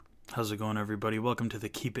How's it going, everybody? Welcome to the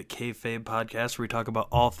Keep It Kayfabe podcast, where we talk about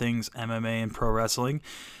all things MMA and pro wrestling.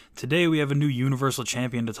 Today, we have a new Universal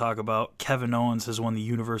Champion to talk about. Kevin Owens has won the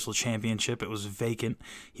Universal Championship. It was vacant.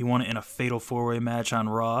 He won it in a fatal four-way match on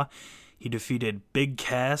Raw. He defeated Big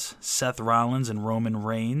Cass, Seth Rollins, and Roman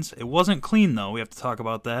Reigns. It wasn't clean, though. We have to talk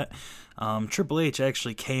about that. Triple H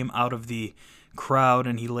actually came out of the crowd,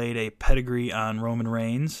 and he laid a pedigree on Roman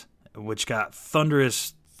Reigns, which got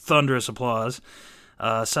thunderous applause.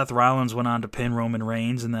 Seth Rollins went on to pin Roman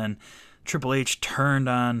Reigns, and then Triple H turned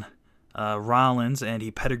on Rollins, and he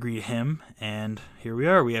pedigreed him, and here we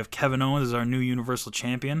are. We have Kevin Owens as our new Universal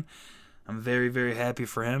Champion. I'm very, very happy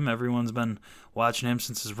for him. Everyone's been watching him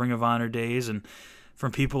since his Ring of Honor days, and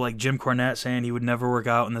from people like Jim Cornette saying he would never work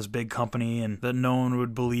out in this big company and that no one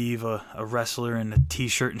would believe a wrestler in a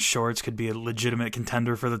t-shirt and shorts could be a legitimate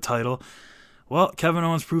contender for the title. Well, Kevin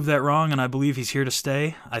Owens proved that wrong, and I believe he's here to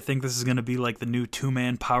stay. I think this is going to be like the new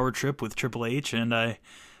two-man power trip with Triple H, and I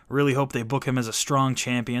really hope they book him as a strong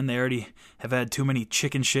champion. They already have had too many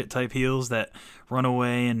chicken shit type heels that run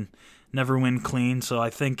away and never win clean, so I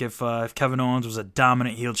think if Kevin Owens was a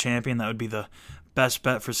dominant heel champion, that would be the best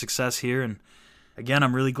bet for success here. And again,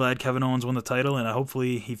 I'm really glad Kevin Owens won the title, and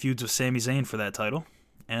hopefully he feuds with Sami Zayn for that title.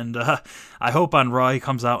 And I hope on Raw he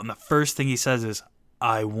comes out and the first thing he says is,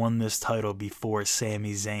 "I won this title before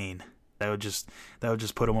Sami Zayn." That would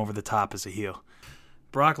just put him over the top as a heel.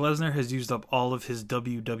 Brock Lesnar has used up all of his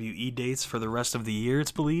WWE dates for the rest of the year,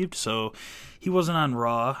 it's believed, so he wasn't on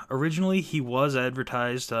Raw. Originally, he was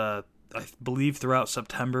advertised, I believe, throughout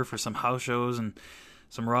September for some house shows and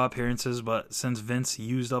some Raw appearances, but since Vince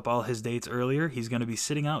used up all his dates earlier, he's going to be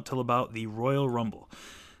sitting out till about the Royal Rumble.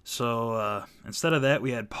 So instead of that,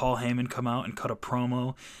 we had Paul Heyman come out and cut a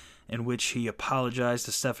promo in which he apologized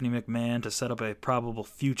to Stephanie McMahon to set up a probable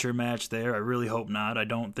future match there. I really hope not. I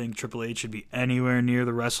don't think Triple H should be anywhere near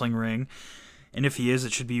the wrestling ring. And if he is,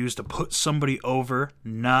 it should be used to put somebody over,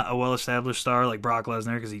 not a well-established star like Brock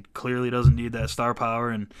Lesnar, because he clearly doesn't need that star power.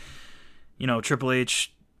 And, Triple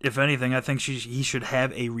H, if anything, I think he should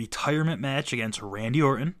have a retirement match against Randy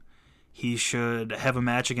Orton. He should have a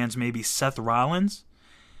match against maybe Seth Rollins.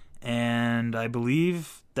 And I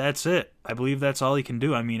believe that's it. I believe that's all he can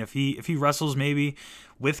do. I mean, if he wrestles maybe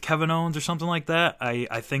with Kevin Owens or something like that,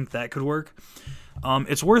 I think that could work.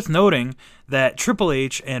 It's worth noting that Triple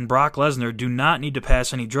H and Brock Lesnar do not need to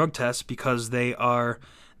pass any drug tests because they are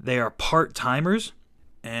part-timers,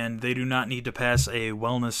 and they do not need to pass a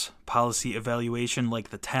wellness policy evaluation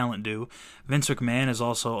like the talent do. Vince McMahon is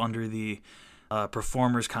also under the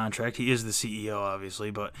performer's contract. He is the CEO,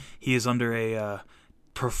 obviously, but he is under a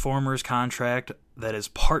performer's contract that is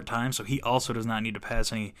part-time, so he also does not need to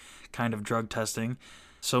pass any kind of drug testing.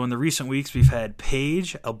 So in the recent weeks, we've had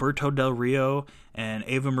Paige, Alberto Del Rio, and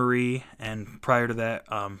Ava Marie, and prior to that,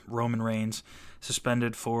 Roman Reigns,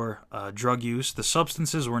 suspended for drug use. The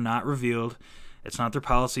substances were not revealed. It's not their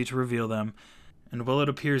policy to reveal them. And while it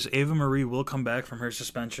appears Ava Marie will come back from her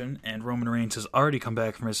suspension, and Roman Reigns has already come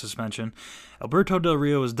back from his suspension, Alberto Del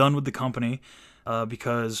Rio is done with the company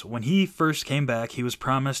because when he first came back, he was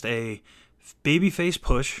promised a babyface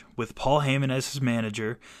push with Paul Heyman as his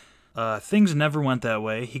manager. Things never went that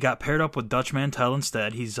way. He got paired up with Dutch Mantel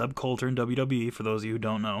instead. He's Zeb Coulter in WWE, for those of you who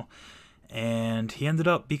don't know. And he ended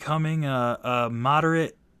up becoming a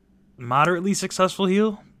moderately successful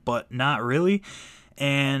heel, but not really.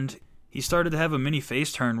 And he started to have a mini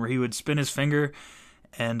face turn where he would spin his finger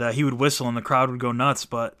and he would whistle and the crowd would go nuts,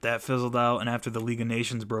 but that fizzled out. And after the League of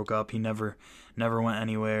Nations broke up, he never went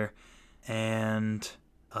anywhere. And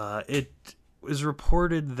it was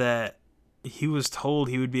reported that he was told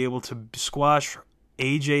he would be able to squash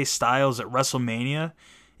AJ Styles at WrestleMania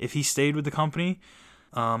if he stayed with the company.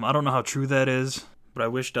 I don't know how true that is, but I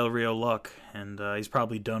wish Del Rio luck, and he's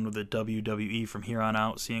probably done with the WWE from here on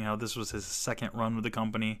out, seeing how this was his second run with the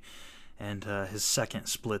company and his second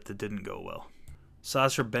split that didn't go well.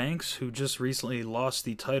 Sasha Banks, who just recently lost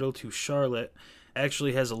the title to Charlotte,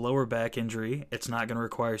 actually has a lower back injury. It's not going to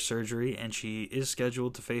require surgery, and she is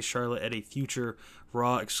scheduled to face Charlotte at a future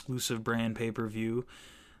Raw exclusive brand pay-per-view.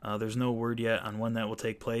 There's no word yet on when that will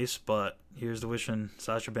take place, but here's to wishing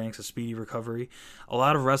Sasha Banks a speedy recovery. A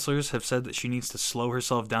lot of wrestlers have said that she needs to slow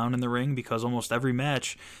herself down in the ring because almost every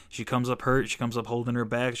match she comes up hurt, she comes up holding her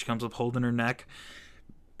back, she comes up holding her neck,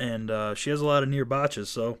 and she has a lot of near botches,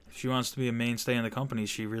 so if she wants to be a mainstay in the company,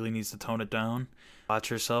 she really needs to tone it down, watch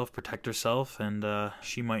herself, protect herself, and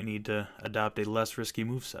she might need to adopt a less risky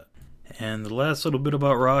moveset. And the last little bit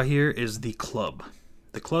about Raw here is the Club.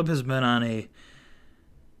 The Club has been on a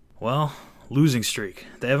losing streak.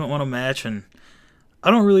 They haven't won a match, and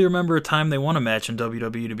I don't really remember a time they won a match in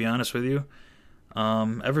WWE, to be honest with you.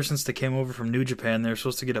 Ever since they came over from New Japan, they were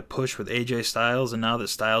supposed to get a push with AJ Styles, and now that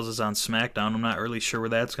Styles is on SmackDown, I'm not really sure where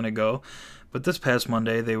that's going to go. But this past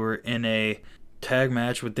Monday, they were in a tag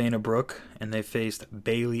match with Dana Brooke, and they faced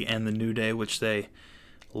Bayley and the New Day, which they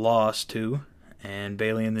lost to. And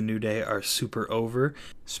Bayley and the New Day are super over.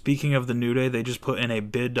 Speaking of the New Day, they just put in a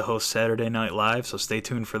bid to host Saturday Night Live, so stay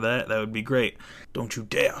tuned for that. That would be great. Don't you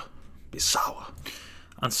dare be sour.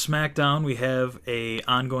 On SmackDown, we have a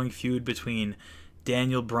ongoing feud between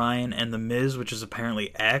Daniel Bryan and The Miz, which is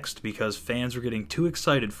apparently axed because fans were getting too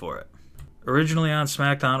excited for it. Originally on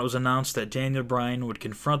SmackDown, it was announced that Daniel Bryan would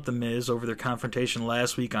confront The Miz over their confrontation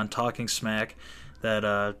last week on Talking Smack,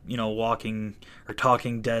 that walking or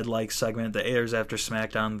Talking Dead-like segment that airs after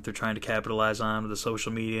SmackDown that they're trying to capitalize on with the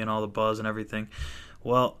social media and all the buzz and everything.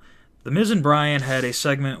 Well, The Miz and Bryan had a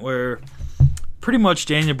segment where pretty much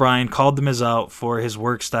Daniel Bryan called The Miz out for his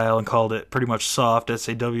work style and called it pretty much soft,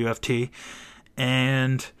 SAWFT,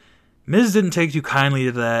 and Miz didn't take too kindly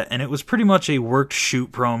to that, and it was pretty much a worked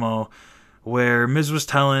shoot promo where Miz was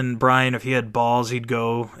telling Bryan if he had balls, he'd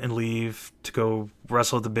go and leave to go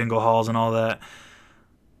wrestle at the bingo halls and all that.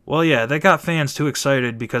 Well, yeah, that got fans too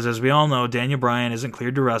excited because, as we all know, Daniel Bryan isn't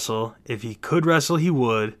cleared to wrestle. If he could wrestle, he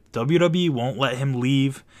would. WWE won't let him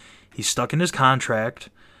leave. He's stuck in his contract.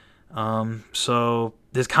 So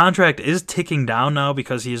his contract is ticking down now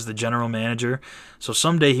because he is the general manager. So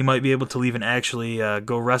someday he might be able to leave and actually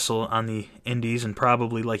go wrestle on the indies and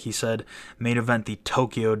probably, like he said, main event the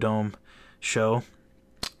Tokyo Dome show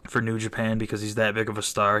for New Japan because he's that big of a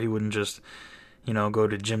star. He wouldn't just go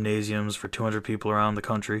to gymnasiums for 200 people around the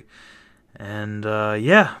country. And,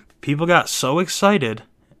 people got so excited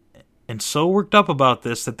and so worked up about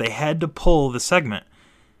this that they had to pull the segment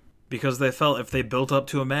because they felt if they built up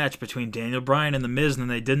to a match between Daniel Bryan and The Miz and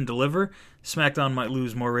they didn't deliver, SmackDown might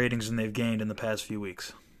lose more ratings than they've gained in the past few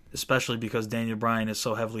weeks, especially because Daniel Bryan is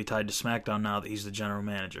so heavily tied to SmackDown now that he's the general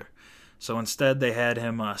manager. So instead, they had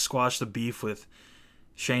him squash the beef with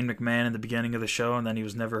Shane McMahon in the beginning of the show, and then he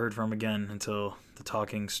was never heard from again until the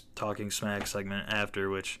Talking Smack segment after,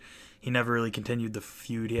 which he never really continued the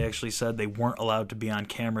feud. He actually said they weren't allowed to be on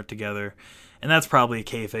camera together, and that's probably a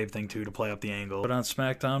kayfabe thing, too, to play up the angle. But on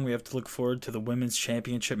SmackDown, we have to look forward to the Women's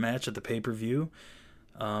Championship match at the pay-per-view.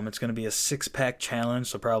 It's going to be a six-pack challenge,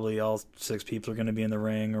 so probably all six people are going to be in the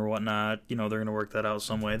ring or whatnot. They're going to work that out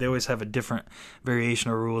some way. They always have a different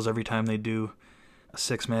variation of rules every time they do a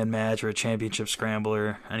six-man match or a championship scramble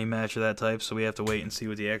or any match of that type, so we have to wait and see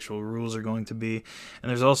what the actual rules are going to be. And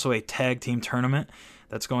there's also a tag team tournament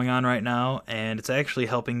that's going on right now, and it's actually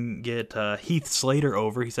helping get Heath Slater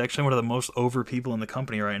over. He's actually one of the most over people in the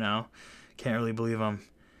company right now. Can't really believe I'm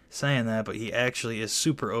saying that, but he actually is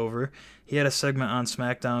super over. He had a segment on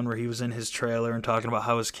SmackDown where he was in his trailer and talking about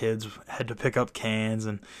how his kids had to pick up cans,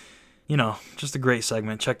 and just a great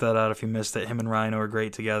segment. Check that out if you missed it. Him and Rhino are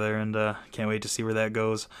great together, and can't wait to see where that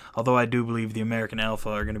goes. Although I do believe the American Alpha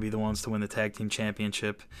are going to be the ones to win the tag team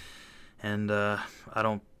championship, and I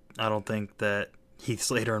don't think that Heath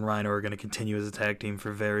Slater and Rhino are going to continue as a tag team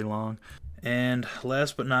for very long. And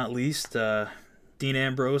last but not least, Dean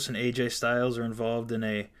Ambrose and AJ Styles are involved in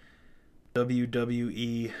a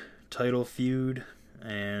WWE title feud,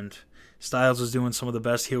 and Styles is doing some of the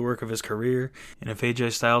best heel work of his career, and if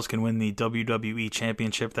AJ Styles can win the WWE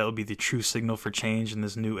Championship, that will be the true signal for change in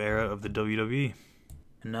this new era of the WWE.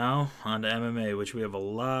 And now, on to MMA, which we have a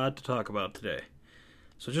lot to talk about today.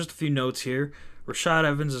 So just a few notes here. Rashad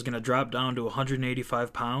Evans is going to drop down to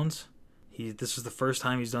 185 pounds. This is the first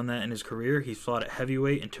time he's done that in his career. He's fought at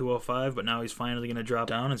heavyweight and 205, but now he's finally going to drop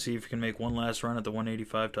down and see if he can make one last run at the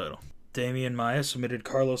 185 title. Damian Maia submitted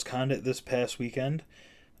Carlos Condit this past weekend.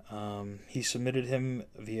 He submitted him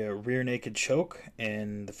via rear naked choke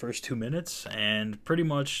in the first 2 minutes and pretty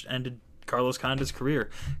much ended Carlos Condit's career.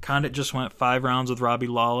 Condit just went 5 rounds with Robbie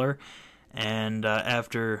Lawler, and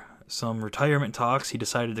after some retirement talks, he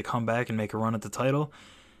decided to come back and make a run at the title,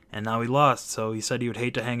 and now he lost. So he said he would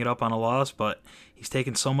hate to hang it up on a loss, but he's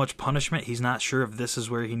taken so much punishment, he's not sure if this is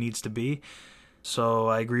where he needs to be. So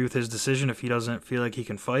I agree with his decision if he doesn't feel like he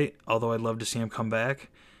can fight, although I'd love to see him come back.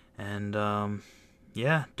 And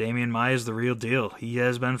Damian Maia is the real deal. He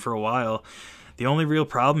has been for a while. The only real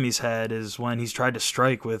problem he's had is when he's tried to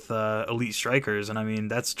strike with elite strikers. And I mean,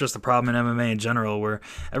 that's just a problem in MMA in general, where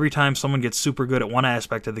every time someone gets super good at one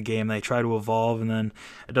aspect of the game, they try to evolve, and then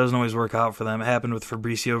it doesn't always work out for them. It happened with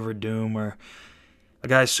Fabricio Verdum, where a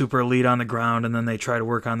guy's super elite on the ground, and then they try to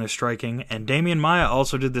work on their striking. And Damian Maia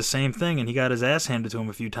also did the same thing, and he got his ass handed to him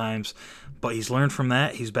a few times. But he's learned from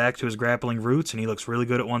that. He's back to his grappling roots, and he looks really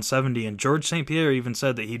good at 170. And George St. Pierre even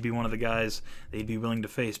said that he'd be one of the guys that he'd be willing to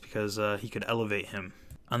face because he could elevate him.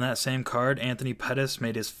 On that same card, Anthony Pettis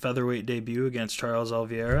made his featherweight debut against Charles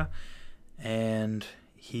Oliveira, and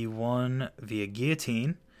he won via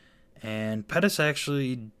guillotine. And Pettis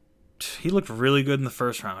he looked really good in the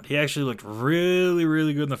first round. He actually looked really,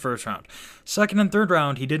 really good in the first round. Second and third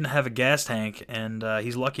round, he didn't have a gas tank, and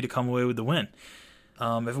he's lucky to come away with the win.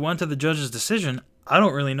 If it went to the judge's decision, I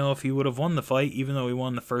don't really know if he would have won the fight, even though he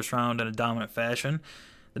won the first round in a dominant fashion.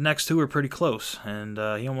 The next two were pretty close, and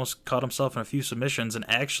he almost caught himself in a few submissions, and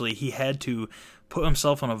actually he had to put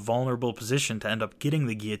himself in a vulnerable position to end up getting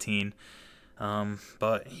the guillotine.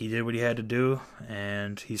 But he did what he had to do,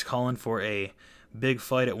 and he's calling for a big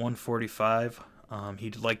fight at 145.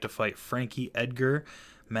 He'd like to fight Frankie Edgar,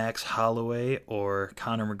 Max Holloway, or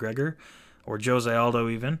Conor McGregor, or Jose Aldo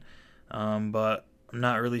even. But I'm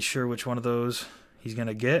not really sure which one of those he's going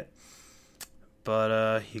to get.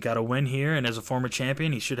 But he got a win here, and as a former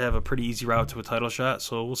champion, he should have a pretty easy route to a title shot,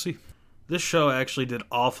 so we'll see. This show actually did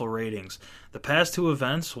awful ratings. The past two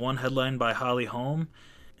events, one headlined by Holly Holm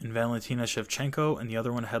and Valentina Shevchenko, and the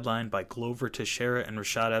other one headlined by Glover Teixeira and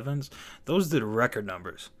Rashad Evans, those did record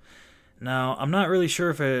numbers. Now, I'm not really sure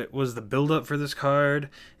if it was the build-up for this card,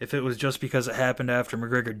 if it was just because it happened after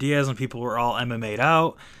McGregor-Diaz and people were all MMA'd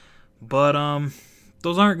out, but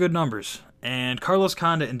those aren't good numbers. And Carlos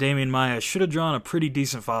Condit and Damian Maia should have drawn a pretty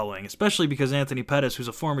decent following, especially because Anthony Pettis, who's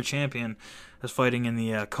a former champion, is fighting in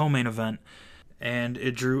the co-main event. And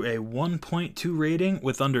it drew a 1.2 rating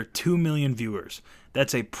with under 2 million viewers.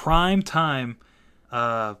 That's a prime time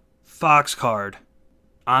Fox card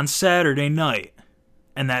on Saturday night.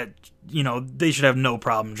 And that, they should have no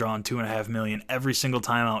problem drawing 2.5 million every single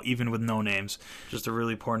time out, even with no names. Just a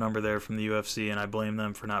really poor number there from the UFC, and I blame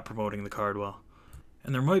them for not promoting the card well.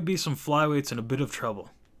 And there might be some flyweights in a bit of trouble.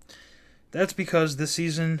 That's because this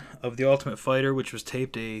season of The Ultimate Fighter, which was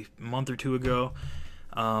taped a month or two ago,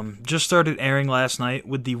 just started airing last night,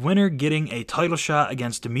 with the winner getting a title shot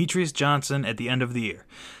against Demetrious Johnson at the end of the year.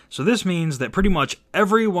 So this means that pretty much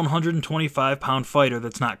every 125-pound fighter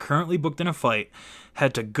that's not currently booked in a fight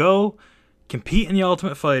had to go compete in The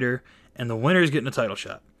Ultimate Fighter, and the winner's getting a title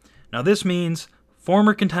shot. Now this means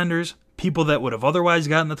former contenders, people that would have otherwise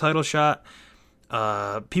gotten the title shot,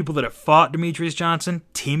 people that have fought Demetrious Johnson,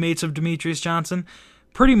 teammates of Demetrious Johnson,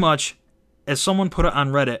 pretty much, as someone put it on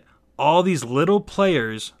Reddit, all these little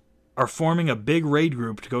players are forming a big raid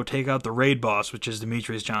group to go take out the raid boss, which is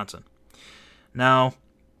Demetrious Johnson. Now,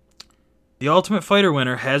 the Ultimate Fighter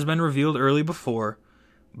winner has been revealed early before,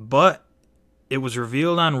 but it was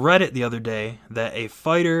revealed on Reddit the other day that a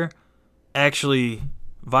fighter actually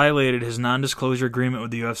violated his non-disclosure agreement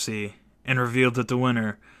with the UFC and revealed that the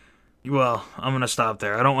winner... Well, I'm going to stop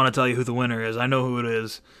there. I don't want to tell you who the winner is. I know who it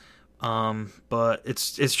is. But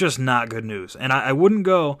it's just not good news. And I wouldn't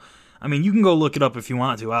go... I mean, you can go look it up if you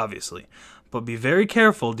want to, obviously. But be very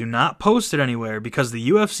careful. Do not post it anywhere, because the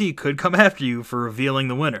UFC could come after you for revealing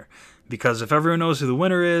the winner. Because if everyone knows who the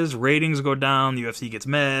winner is, ratings go down, the UFC gets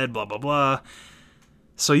mad, blah, blah, blah.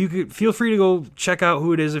 So you could feel free to go check out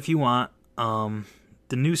who it is if you want. The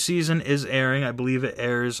new season is airing. I believe it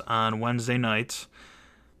airs on Wednesday nights.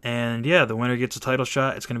 And yeah, the winner gets a title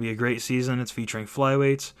shot. It's going to be a great season. It's featuring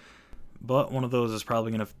flyweights. But one of those is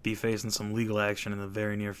probably going to be facing some legal action in the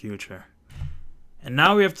very near future. And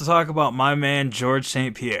now we have to talk about my man, George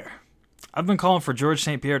St. Pierre. I've been calling for George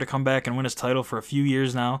St. Pierre to come back and win his title for a few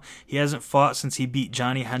years now. He hasn't fought since he beat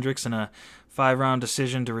Johnny Hendricks in a 5-round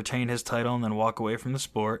decision to retain his title and then walk away from the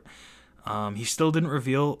sport. He still didn't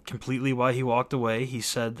reveal completely why he walked away. He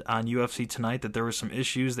said on UFC Tonight that there were some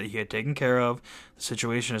issues that he had taken care of. The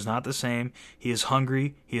situation is not the same. He is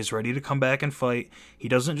hungry. He is ready to come back and fight. He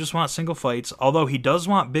doesn't just want single fights, although he does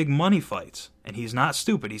want big money fights. And he's not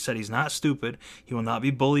stupid. He said he's not stupid. He will not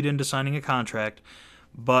be bullied into signing a contract.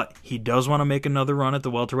 But he does want to make another run at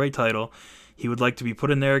the welterweight title. He would like to be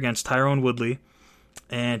put in there against Tyrone Woodley.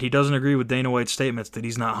 And he doesn't agree with Dana White's statements that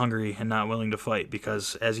he's not hungry and not willing to fight,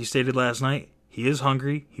 because, as he stated last night, he is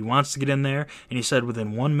hungry, he wants to get in there, and he said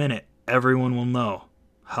within 1 minute, everyone will know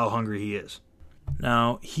how hungry he is.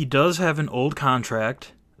 Now, he does have an old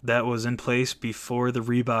contract that was in place before the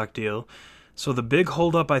Reebok deal, so the big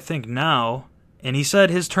holdup, I think, now, and he said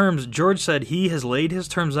his terms, George said he has laid his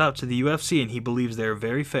terms out to the UFC, and he believes they're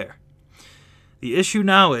very fair. The issue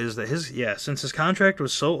now is that since his contract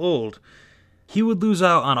was so old, he would lose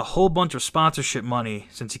out on a whole bunch of sponsorship money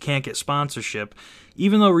since he can't get sponsorship,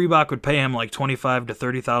 even though Reebok would pay him like $25,000 to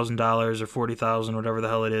 $30,000 or $40,000, whatever the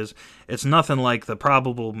hell it is. It's nothing like the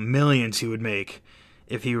probable millions he would make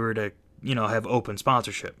if he were to, have open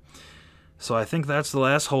sponsorship. So I think that's the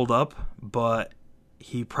last holdup, but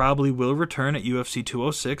he probably will return at UFC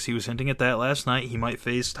 206. He was hinting at that last night. He might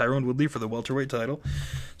face Tyron Woodley for the welterweight title.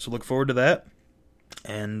 So look forward to that.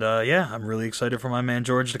 And I'm really excited for my man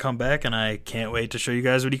George to come back, and I can't wait to show you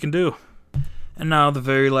guys what he can do. And now the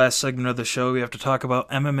very last segment of the show, we have to talk about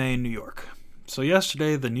MMA in New York. So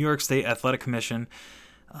yesterday, the New York State Athletic Commission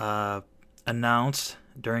announced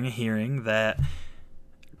during a hearing that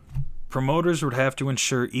promoters would have to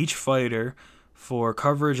insure each fighter for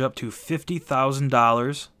coverage up to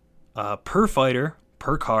 $50,000 per fighter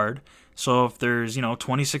per card. So if there's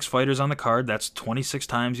 26 fighters on the card, that's 26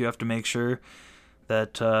 times you have to make sure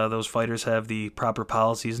that those fighters have the proper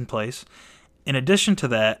policies in place. In addition to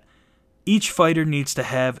that, each fighter needs to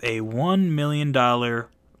have a $1 million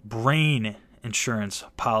brain insurance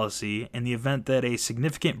policy in the event that a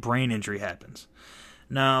significant brain injury happens.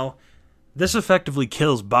 Now, this effectively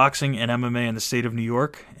kills boxing and MMA in the state of New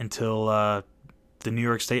York until the New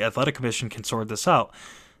York State Athletic Commission can sort this out.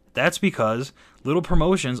 That's because little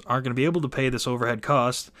promotions aren't going to be able to pay this overhead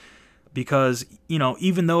cost because,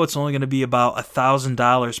 even though it's only going to be about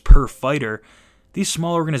 $1,000 per fighter, these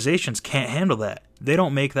small organizations can't handle that. They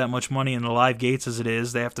don't make that much money in the live gates as it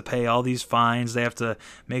is. They have to pay all these fines. They have to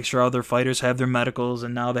make sure other fighters have their medicals,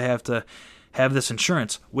 and now they have to have this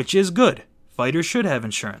insurance, which is good. Fighters should have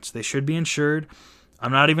insurance. They should be insured.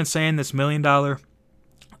 I'm not even saying this $1 million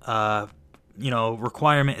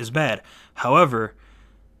requirement is bad. However,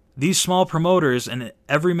 these small promoters and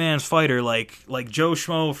every man's fighter like Joe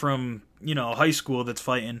Schmo from high school that's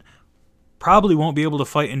fighting probably won't be able to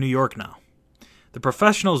fight in New York now. The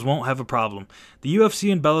professionals won't have a problem. The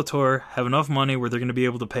UFC and Bellator have enough money where they're going to be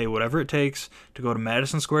able to pay whatever it takes to go to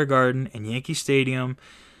Madison Square Garden and Yankee Stadium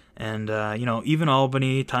and even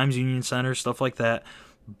Albany, Times Union Center, stuff like that.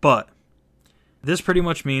 But this pretty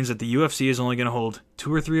much means that the UFC is only going to hold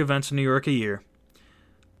 2 or 3 events in New York a year.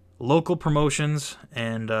 Local promotions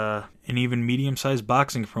and even medium-sized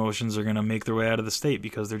boxing promotions are going to make their way out of the state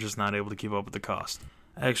because they're just not able to keep up with the cost.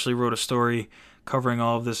 I actually wrote a story covering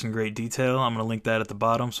all of this in great detail. I'm going to link that at the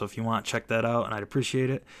bottom, so if you want, check that out, and I'd appreciate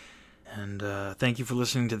it. And thank you for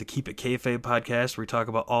listening to the Keep It Kayfabe podcast, where we talk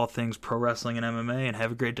about all things pro wrestling and MMA, and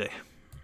have a great day.